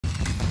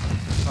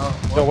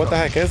Oh, Yo, what the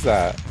heck is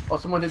that? Oh,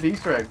 someone did the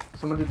Easter egg.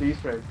 Someone did the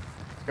Easter egg.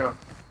 Let's go.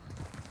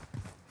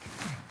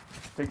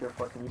 Take your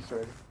fucking Easter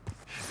egg.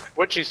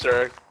 Which Easter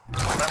egg?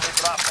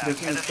 There's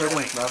an Easter egg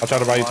on this map. I'll try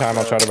to buy you time.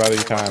 I'll try to buy you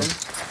time.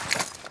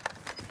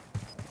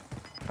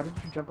 How did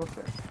you jump up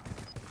there?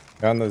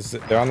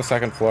 They're on the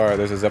second floor.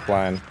 There's a zip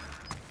line.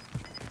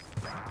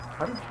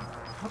 How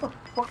the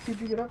fuck did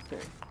you get up there?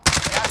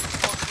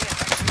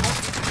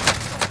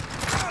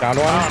 Found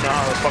one? I don't know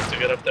how the fuck to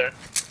get up there.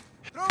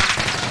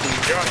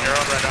 You're on your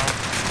own right now.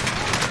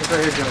 It's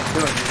right here, Dylan.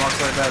 Dylan, you walked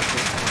right past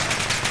me.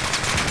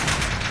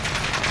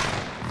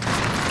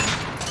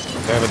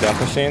 They have a death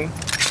machine.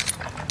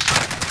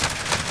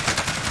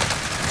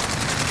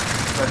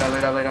 Lay down,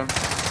 lay down, lay down.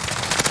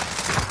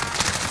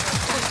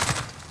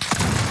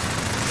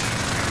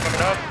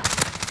 Coming up.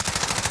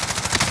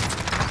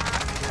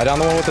 I down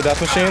the one with the death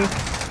machine.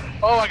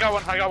 Oh, I got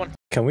one. I got one.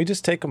 Can we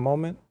just take a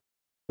moment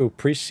to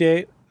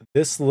appreciate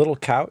this little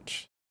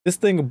couch? This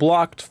thing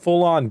blocked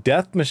full-on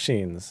death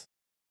machines.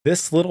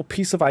 This little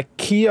piece of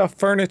IKEA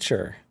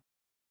furniture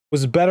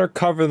was better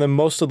cover than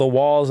most of the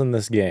walls in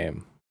this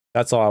game.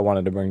 That's all I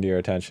wanted to bring to your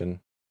attention.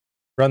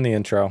 Run the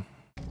intro.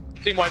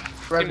 Team wipe.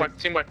 Team wipe.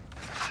 Team wipe.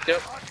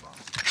 Yep.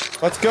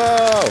 Let's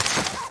go!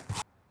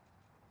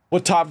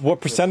 What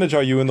percentage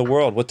are you in the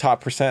world? What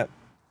top percent?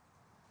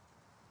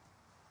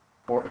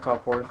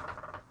 Top 4.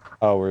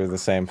 Oh, we're the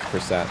same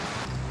percent.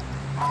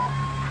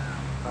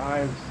 I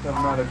have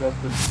not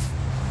adjusted.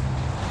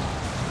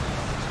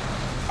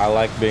 I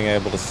like being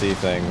able to see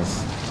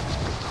things.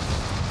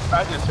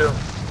 I do too.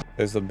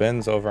 There's the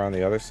bins over on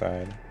the other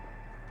side.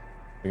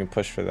 We can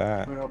push for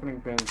that. We're opening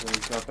bins and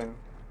there's nothing.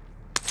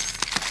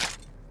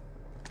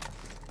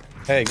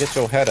 Hey, get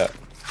your head up.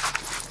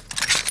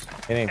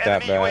 It ain't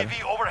that bad.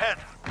 UAV overhead.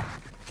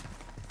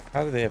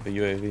 How do they have a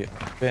UAV?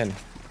 Bin.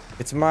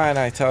 It's mine,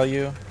 I tell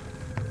you.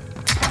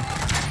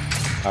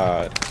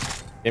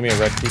 Give me a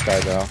red key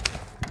card though.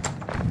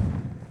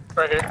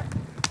 Right here.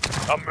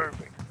 I'm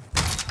moving.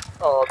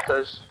 Oh,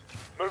 upstairs.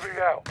 Moving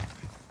out.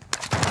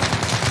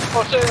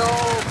 Oh shit!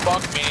 Oh,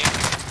 fuck me.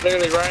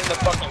 Literally right in the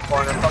fucking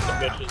corner.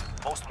 Fucking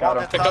bitches. Most Got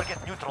him. wanted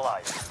target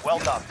neutralized. Well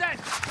done.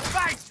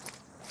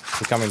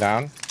 He's coming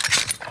down.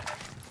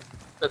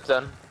 That's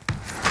done.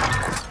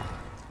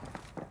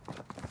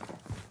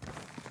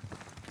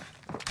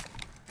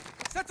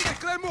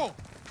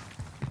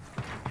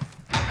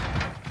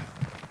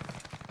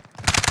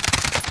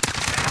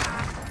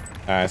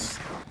 Nice.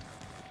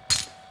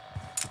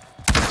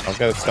 I'll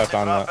get it stuck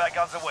on the. Back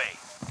on the way.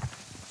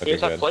 You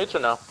guys have plates or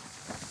no?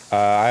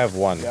 I have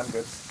one. Yeah, I'm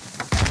good.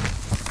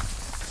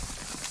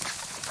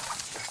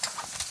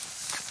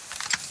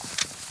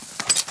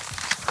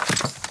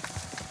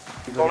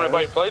 Want me to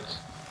buy you plates?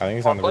 I think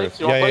he's on the plates?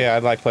 roof. Yeah,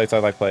 I'd like plates. I'd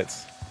like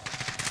plates.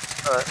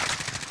 Alright.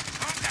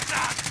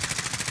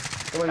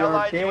 Oh, you're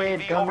Allied okay,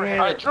 UAV come overhead.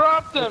 here. I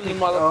dropped him, you Oh,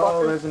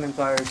 motherfucker. there's an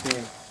entire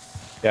team.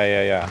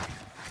 Yeah.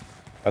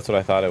 That's what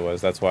I thought it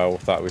was. That's why I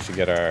thought we should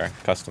get our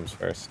customs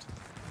first.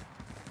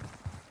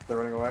 They're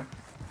running away.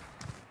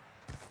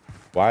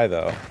 Why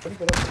though? How do you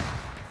get up there?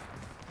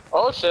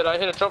 Oh shit, I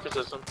hit a trophy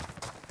system.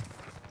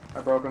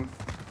 I broke them.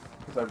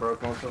 Because I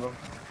broke most of them.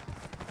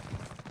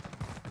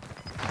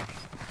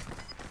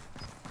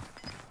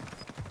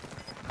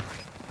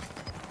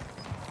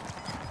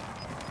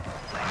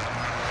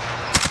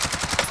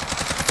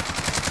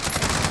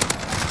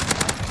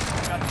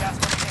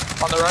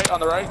 On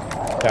the right.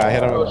 Yeah, I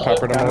hit him, Oh, shit.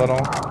 peppered him a little.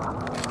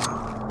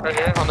 Right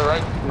here, on the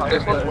right. On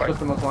this one. It's just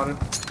the most wanted.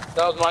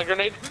 That was my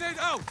grenade.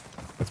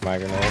 That's my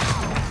grenade.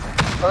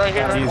 Oh, right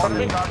here, right in Easy. front of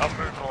me. I'm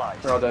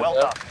neutralized. They're all dead. Well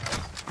Yeah. done.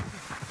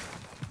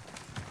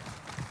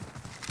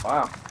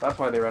 Wow, that's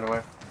why they ran away.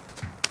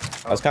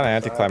 That was kind of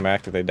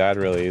anticlimactic. They died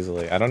really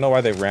easily. I don't know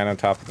why they ran on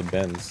top of the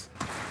bins.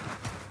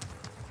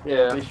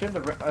 Yeah. They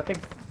shouldn't have. I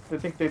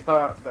think they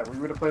thought that we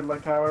would have played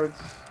like cowards.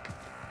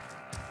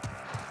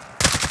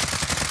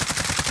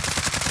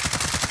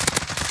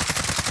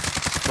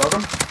 Broke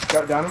him.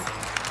 Got down him.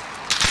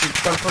 He's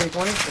from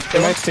 2020.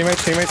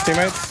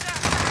 Teammates.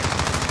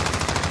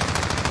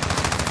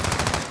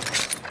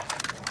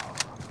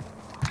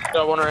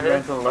 Got one right Ran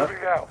here. to the left.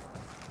 Moving out.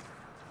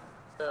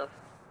 Yeah.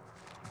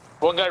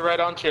 One guy right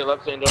onto your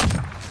left, Angel.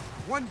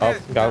 Oh,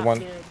 got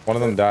one. One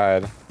of them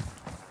died.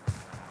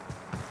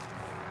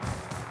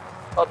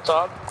 Up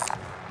top.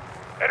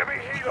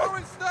 Enemy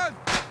helo.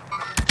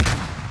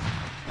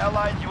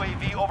 Allied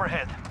UAV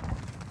overhead.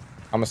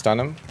 I'm gonna stun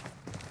him.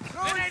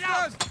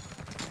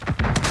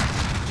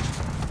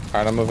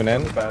 Alright, I'm moving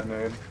in. Bad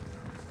nade.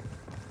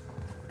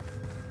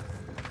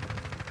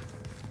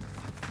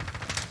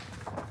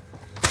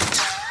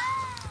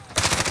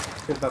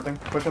 Here's nothing.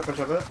 Push up it.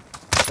 There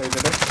you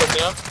did it. Pick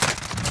me up.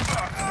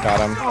 Got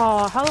him.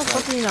 Oh, how the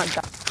fuck did he not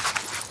die?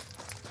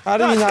 How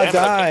did he God not damn it,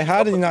 die? I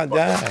How did he not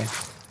die?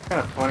 It's kind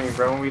of funny,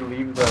 bro, when we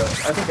leave the...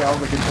 I think all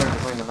the good players are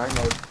playing the night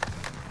mode.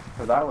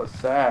 Cause that was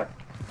sad.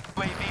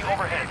 UAV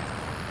overhead.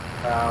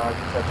 I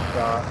just had to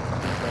shot.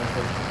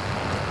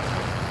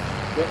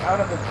 Get out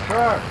of the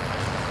truck!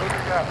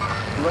 Moving out.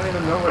 You don't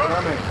even know we're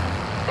coming.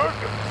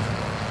 Moving.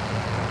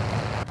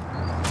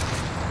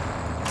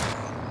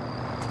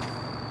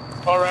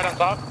 Oh, right on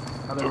top.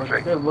 Oh,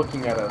 they're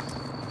looking at us.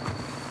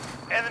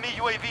 Enemy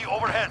UAV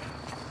overhead.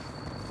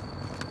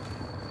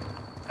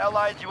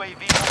 Allied UAV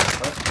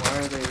overhead. What? Why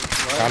are they...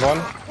 Found one.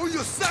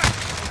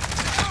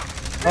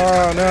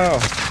 Oh no.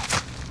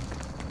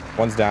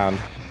 One's down.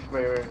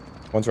 Wait.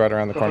 One's right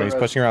around the corner. He's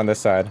pushing around this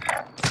side.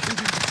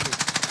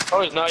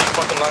 Oh, he's not. You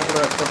fucking Go lying. for the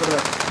rest, go for the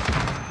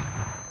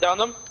rest. Down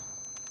them.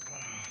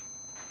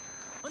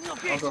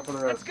 I'll go for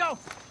the rest. Go.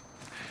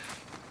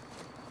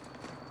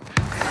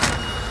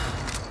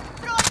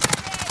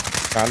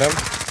 Found him.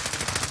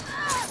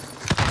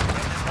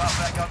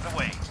 Back out the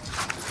way.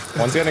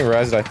 One's getting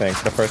rezzed, I think.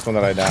 The first one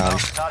that I downed.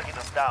 Target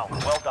is down.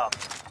 Well done.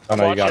 Oh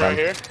no, you got Right him.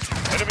 here.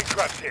 Enemy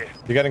crash here.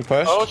 You getting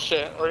pushed? Oh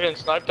shit, we're getting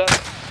sniped at.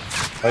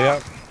 Oh yeah.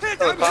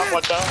 To the top,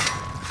 watch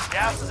out.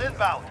 Gas is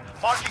inbound.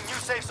 Marking new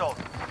safe zone.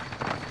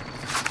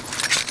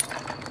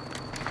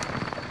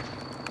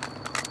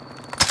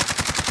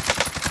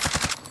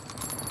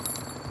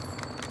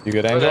 You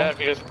good, Oh, Angel? yeah, if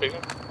you guys are big.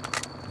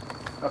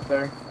 Up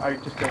there. I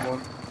just killed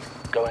one.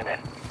 Going in.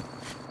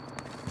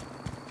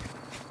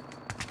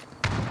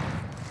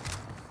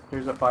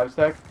 Here's a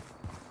 5-stack.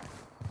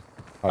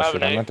 Oh I have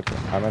shit, an I eight. meant to.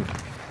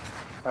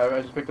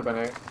 I just picked up an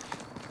 8.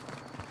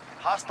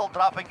 Hostile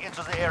dropping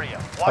into the area.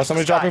 Oh, Watch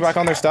somebody the dropping skies. back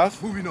on their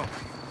stuff? Moving up.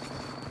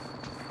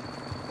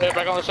 Yeah,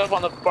 back on the shelf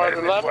on the far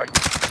left.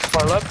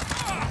 Far left.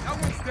 That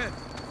one's dead.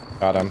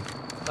 Got him.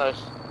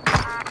 Nice.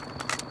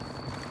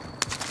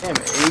 Damn,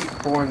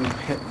 8, 4 in the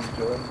pit,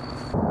 Joey.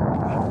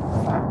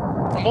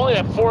 I'm only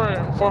at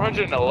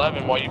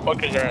 411 while you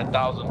fuckers are at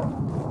 1,000.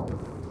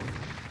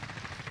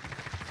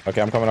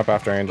 Okay, I'm coming up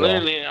after Angel.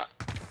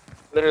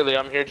 Literally,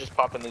 I'm here just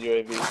popping the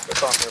UAV.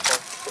 That's all I'm here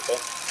for. Okay.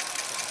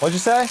 What'd you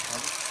say?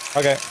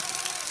 Okay.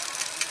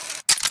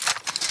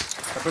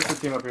 I pushed the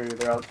team up here.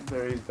 They're out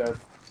there. He's dead.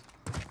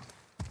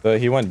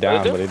 He went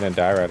down, did? but he didn't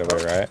die right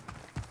away, right?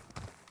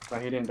 No,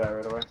 he didn't die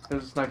right away.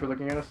 There's a sniper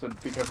looking at us, so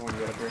be careful when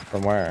you get up here.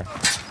 From where?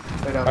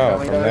 Lay down, Oh,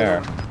 lay from down, lay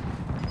there.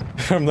 down.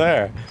 From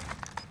there.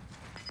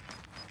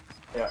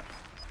 Yeah.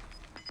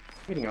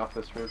 Feeding off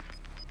this roof.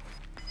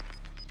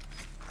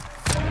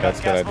 That's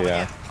a good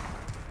idea.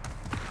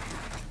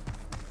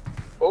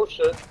 Oh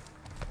shit.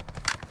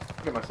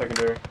 Look at my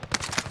secondary.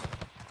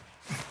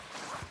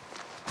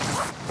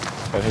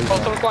 But who's Oh,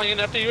 someone's flying in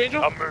after you,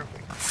 Angel? I'm moving.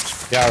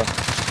 yeah.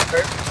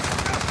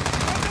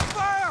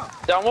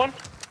 Down one?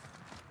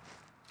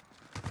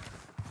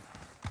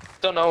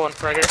 Still no one,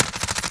 right here.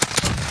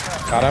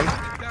 Got him.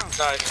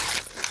 Nice.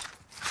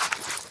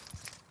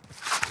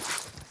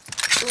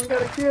 Someone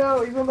got a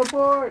kill. He's on the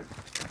board.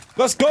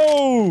 Let's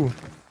go!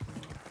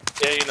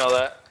 Yeah, you know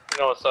that. You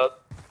know what's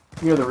up.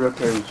 You're the real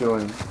carry,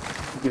 Julian.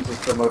 He gives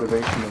us the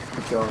motivation to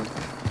keep going.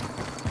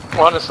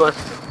 Honestly.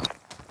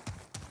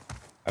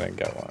 I didn't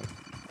get one.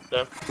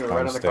 Yeah. Do it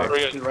right on the car.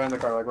 Mistake. Do it right on the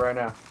car, like right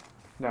now.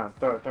 Now,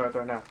 throw it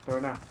now. Throw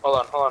it now.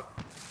 Hold on.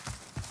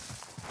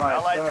 Fine,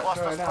 Allied throw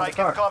cluster it now. strike The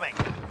car. incoming.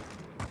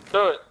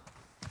 Do it.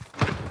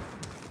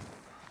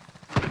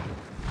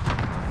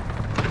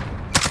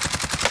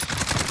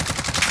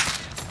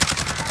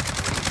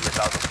 Get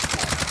out of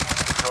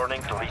school.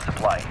 Returning to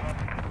resupply.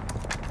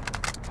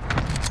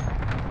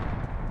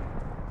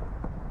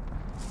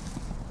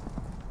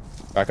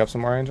 Back up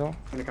some more, Angel.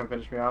 Gonna come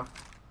finish me off.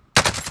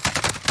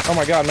 Oh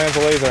my god, man's a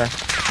laser.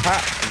 Ha!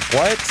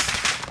 What?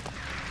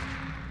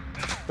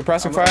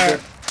 Suppressing fire.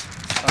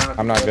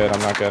 I'm not good.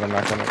 I'm not gonna.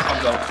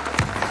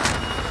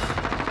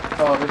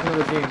 Oh, there's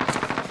another team.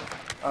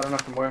 I don't know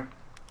from where.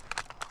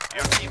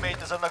 Your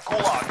teammate is in the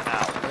gulag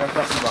now. I got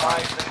stuff from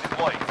behind. Fires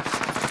deployed.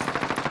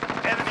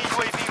 Enemy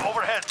UAV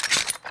overhead.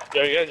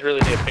 Yo, you guys really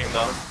need a ping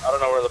though. I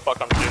don't know where the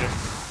fuck I'm shooting.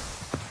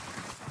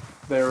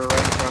 They were right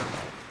in front.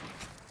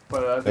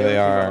 But There they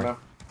are. Know.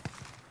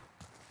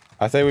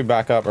 I say we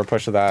back up or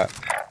push to that.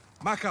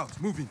 Mark out.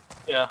 Moving.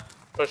 Yeah,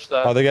 push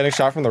that. Oh, they're getting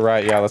shot from the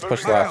right. Yeah, let's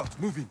push Mark left. out.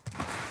 Moving.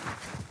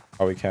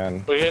 Oh, we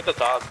can. We hit the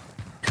top.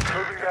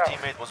 Your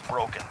teammate was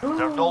broken.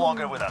 They're no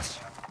longer with us.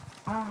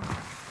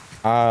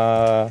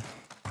 I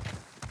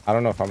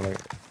don't know if I'm gonna.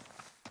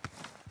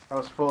 I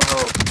was full of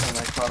hope and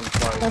I caught him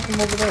twice.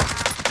 Nothing over there.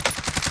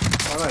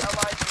 Oh, nice.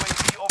 Allied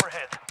UAV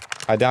overhead.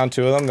 I downed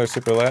 2 of them. They're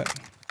super lit.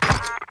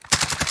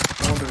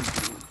 Someone with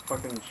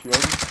fucking shield.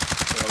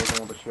 Yeah, there's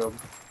one with a shield.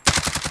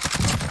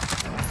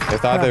 They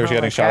thought they were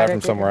getting shot at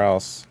from somewhere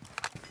else.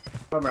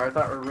 Bummer,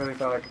 I really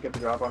thought I could get the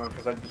drop on them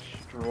because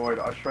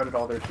I shredded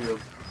all their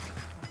shields.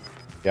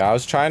 Yeah, I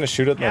was trying to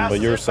shoot at them, Gas but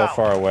you were is so inbound.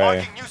 far away.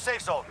 Marking new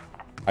safe zone.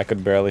 I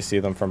could barely see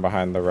them from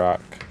behind the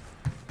rock.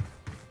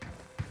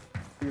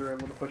 You were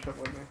able to push up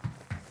with me.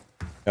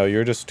 No,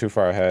 you're just too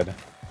far ahead.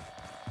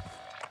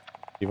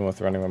 Even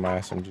with running with my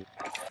SMG.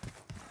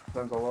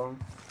 Zen's alone.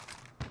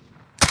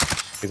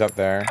 He's up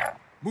there.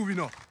 Moving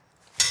up.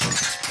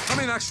 Come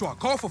in, Actual.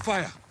 Call for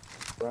fire.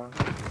 Brown.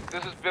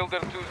 This is Builder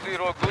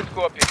 2-0, good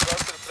copy.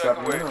 Cluster strike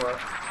Got me away. in or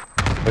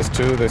what? There's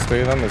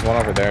 3 of them. There's one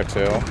over there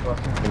too.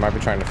 He might be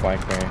trying to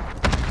flank me.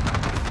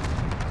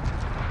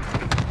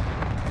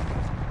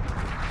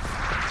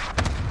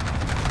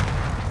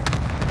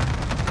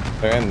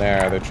 They're in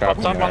there. They're Up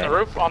trapping top there. on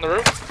the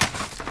roof.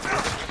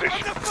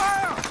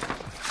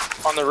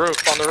 On the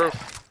roof, on the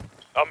roof.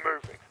 I'm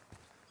moving.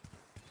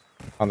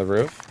 On the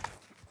roof?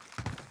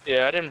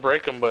 Yeah, I didn't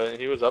break him, but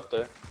he was up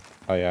there.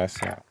 Oh yeah, I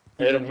see it.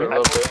 I hit him for a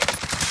little bit.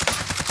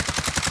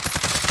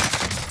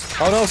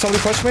 Oh no,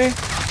 somebody pushed me?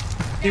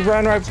 He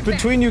ran right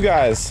between you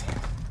guys.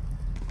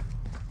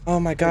 Oh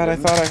my god, I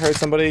thought I heard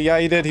somebody. Yeah,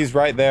 he did. He's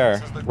right there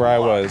where I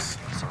was.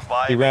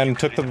 He ran,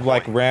 took the,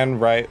 like, ran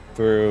right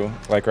through,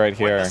 like, right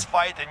here.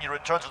 Fight and you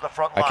return to the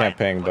front I can't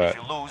ping, but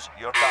if you lose,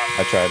 you're done.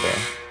 I tried to.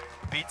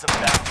 Beat them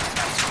down.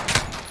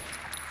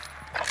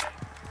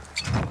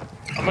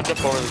 I'm gonna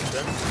jump over this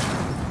shit.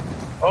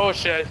 Oh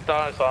shit,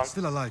 I saw him.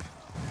 Still alive.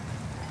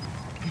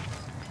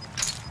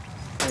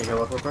 Can you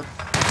heal up real quick?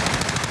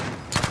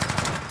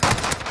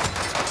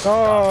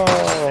 Oh!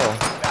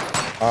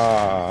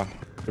 Ah,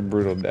 a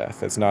brutal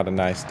death. It's not a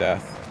nice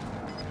death.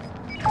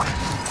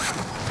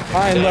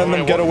 I ain't letting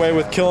them get away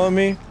with killing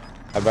me.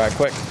 I back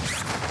quick.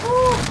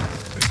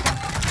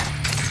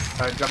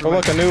 Oh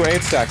look, a new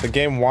 8 stack. The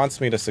game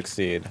wants me to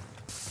succeed.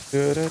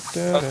 That's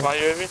my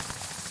UAV.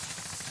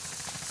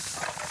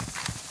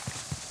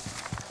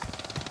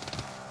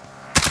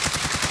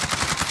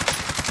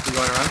 You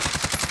going around?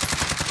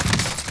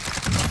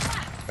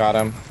 Got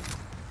him.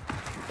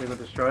 He was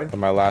destroyed. With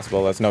my last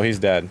bullets. No, he's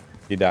dead.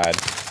 He died.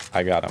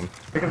 I got him.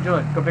 Pick up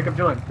Julian. Go pick up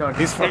Julian. Go.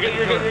 He's You're good,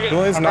 you're good, you're good.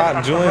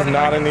 Julian's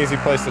not an easy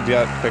place to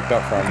get picked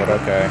up from, but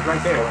okay. He's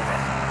right there.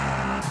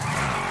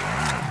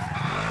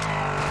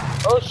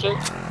 Oh shit.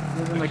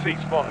 He's in like the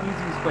easiest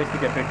place to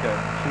get picked up.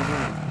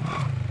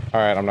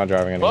 Alright, I'm not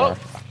driving anymore.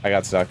 I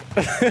got stuck.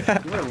 You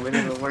are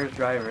literally the worst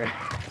driver.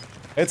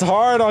 It's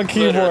hard on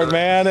keyboard,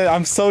 man.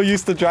 I'm so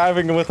used to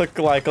driving with a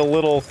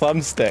little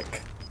thumbstick.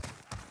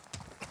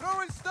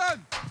 Throwing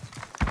stun.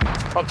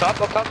 Up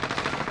top, up top.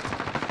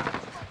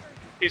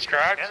 He's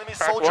cracked. Enemy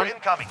Cracked soldier one.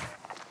 incoming.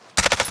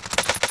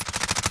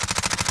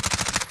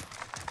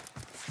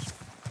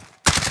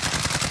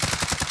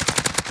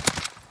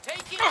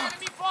 Taking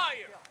enemy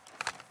fire.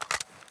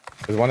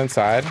 There's one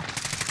inside.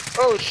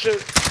 Oh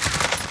shit.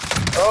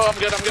 Oh, I'm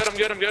good, I'm good, I'm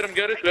good, I'm good, I'm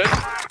good, good.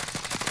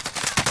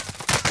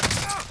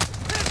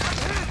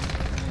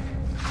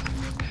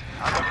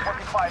 I've got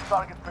 25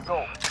 targets to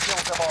go. Kill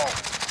them all.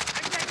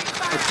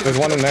 There's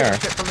one in there.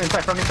 From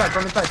inside, from inside,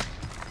 from inside.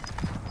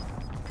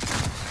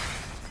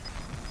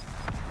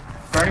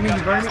 Burning me,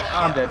 he's burning me. Oh,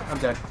 I'm dead, I'm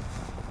dead.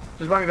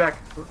 Just buy me back,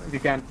 if you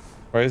can.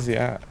 Where is he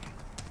at?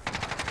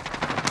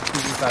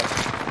 He's inside.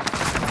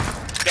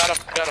 Got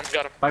him, got him,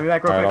 got him. Buy me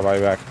back real Alright, I'll quick. buy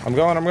you back. I'm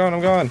going. Get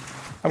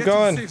to the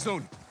going. safe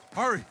zone.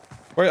 Hurry.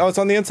 Wait, oh, it's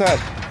on the inside.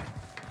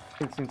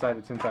 It's inside,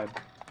 it's inside.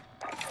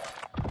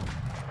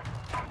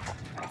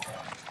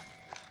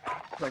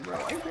 It's like, bro,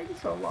 why are you taking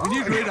so long? We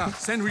need radar.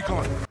 Send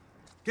recon.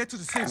 Get to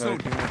the safe zone.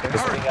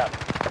 Hurry.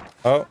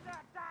 Oh,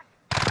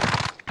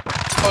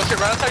 Oh shit,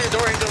 right outside your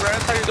door, Angel, right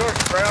outside your door.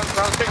 Right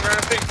on ping, right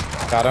on ping.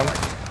 got him.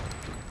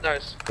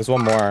 Nice. There's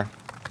one more.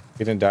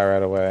 He didn't die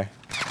right away.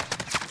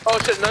 Oh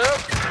shit, no.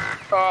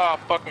 Oh,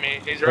 fuck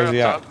me. He's right Where's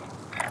he up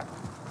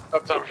top.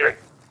 Up top here.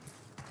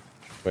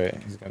 Wait,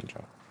 he's gonna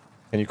jump.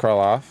 Can you crawl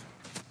off?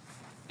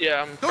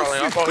 Yeah, I'm Don't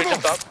crawling up. sleep, Oh, he come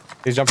jumped on. up.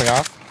 He's jumping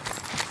off.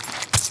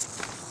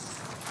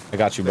 I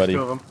got you, There's buddy.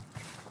 2 of them.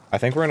 I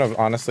think we're in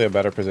honestly a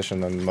better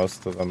position than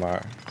most of them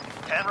are.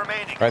 10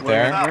 remaining. Right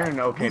there. We're in an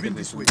okay Moving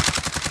this position. way.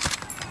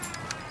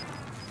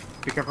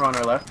 Be careful on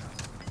our left.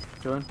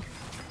 Julian.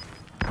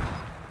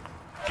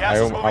 Gas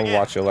is I'll moving in.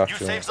 watch your left, New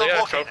Julian. safe zone Yeah,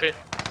 located. trophy.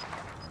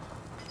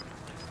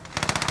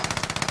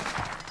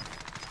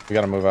 We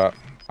gotta move up.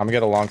 I'm gonna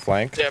get a long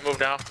flank. Yeah, move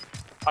now.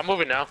 I'm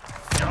moving now.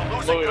 You're I'm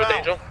losing moving with ground.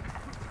 Angel.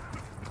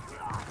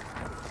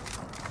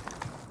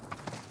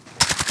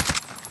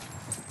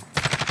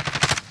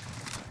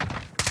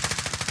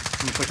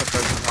 Can you push up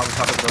on the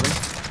top of the building?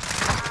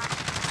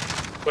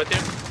 With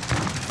him.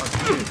 Oh,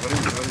 shit. What is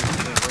that?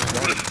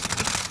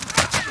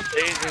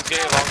 He's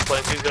getting a long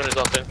place. He's doing his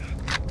own thing.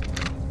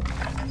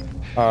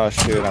 Oh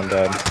shoot, I'm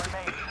dead.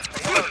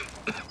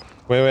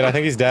 Wait, I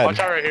think he's dead. Watch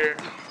out right here.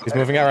 He's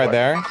moving out right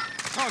there.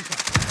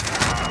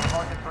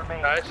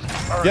 Nice.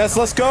 Yes,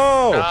 let's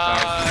go.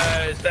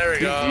 Nice. There we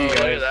go. GG, Look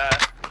guys. at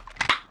that.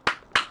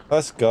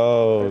 Let's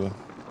go.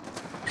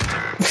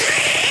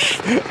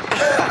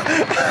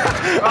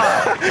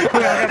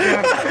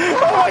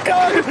 Oh my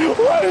god!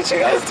 Why did you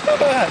guys do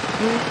that?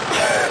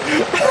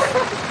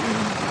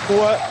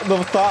 What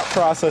the thought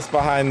process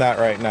behind that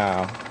right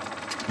now?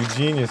 You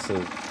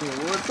geniuses. We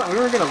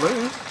were gonna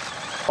lose.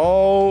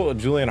 Oh,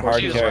 Julian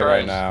hard Jesus carry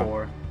right Christ. now.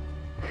 4.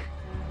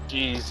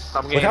 Jeez.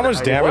 I'm Look how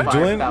much damage,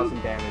 Julian.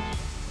 5,000 damage.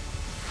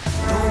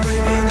 Don't bring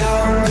me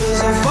down,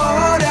 'cause I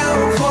fall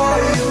down for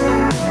you.